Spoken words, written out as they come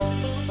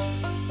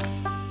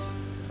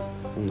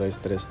Um, dois,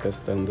 três,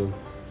 testando.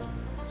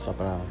 Só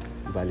pra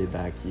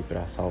validar aqui,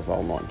 pra salvar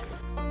o nome.